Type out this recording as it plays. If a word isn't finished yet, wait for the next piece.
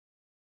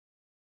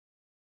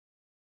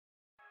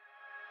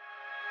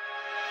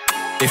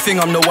They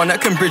think I'm the one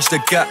that can bridge the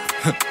gap.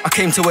 I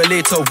came to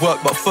LA to work,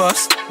 but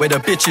first, where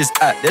the bitches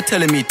at? They're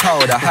telling me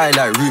Tower, the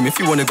highlight room. If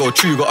you wanna go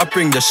true, gotta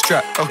bring the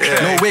strap.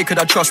 Okay. No way could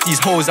I trust these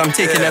hoes. I'm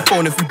taking their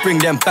phone if we bring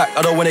them back.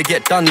 I don't wanna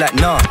get done like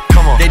nah.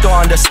 Come on. They don't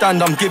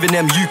understand, I'm giving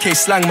them UK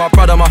slang. My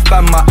brother, my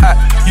fam, my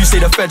act. You say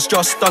the feds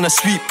just done a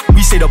sweep.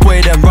 We say the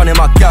boy them running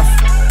my gaff.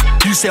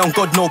 You say on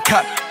God no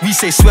cap. We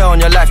say swear on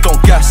your life,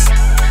 don't gas.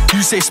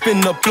 You say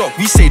spin the block,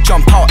 we say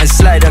jump out and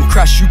slide and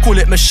crash. You call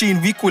it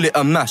machine, we call it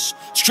a mash.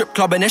 Strip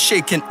club and they're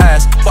shaking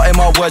ass, but in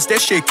my words, they're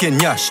shaking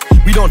yash.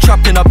 We don't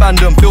trap in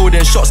abandoned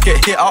buildings, shots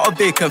get hit out of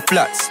vacant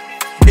flats.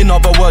 In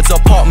other words,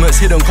 apartments,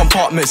 hidden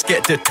compartments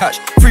get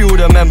detached. Free all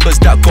the members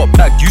that got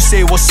bagged. You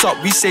say what's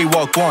up, we say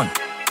wagwan.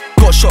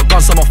 Got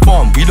shotguns on my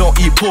farm, we don't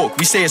eat pork,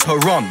 we say it's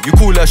haram. You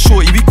call her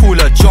shorty, we call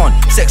her John.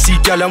 Sexy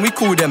gal and we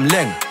call them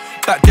Leng.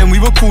 Back then we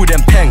would call them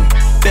Peng.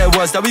 Bare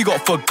words that we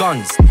got for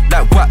guns,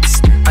 like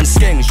waps and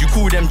skengs. You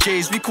call them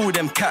J's, we call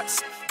them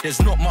cats.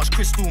 There's not much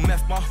crystal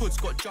meth, my hood's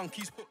got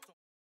junkies hooked.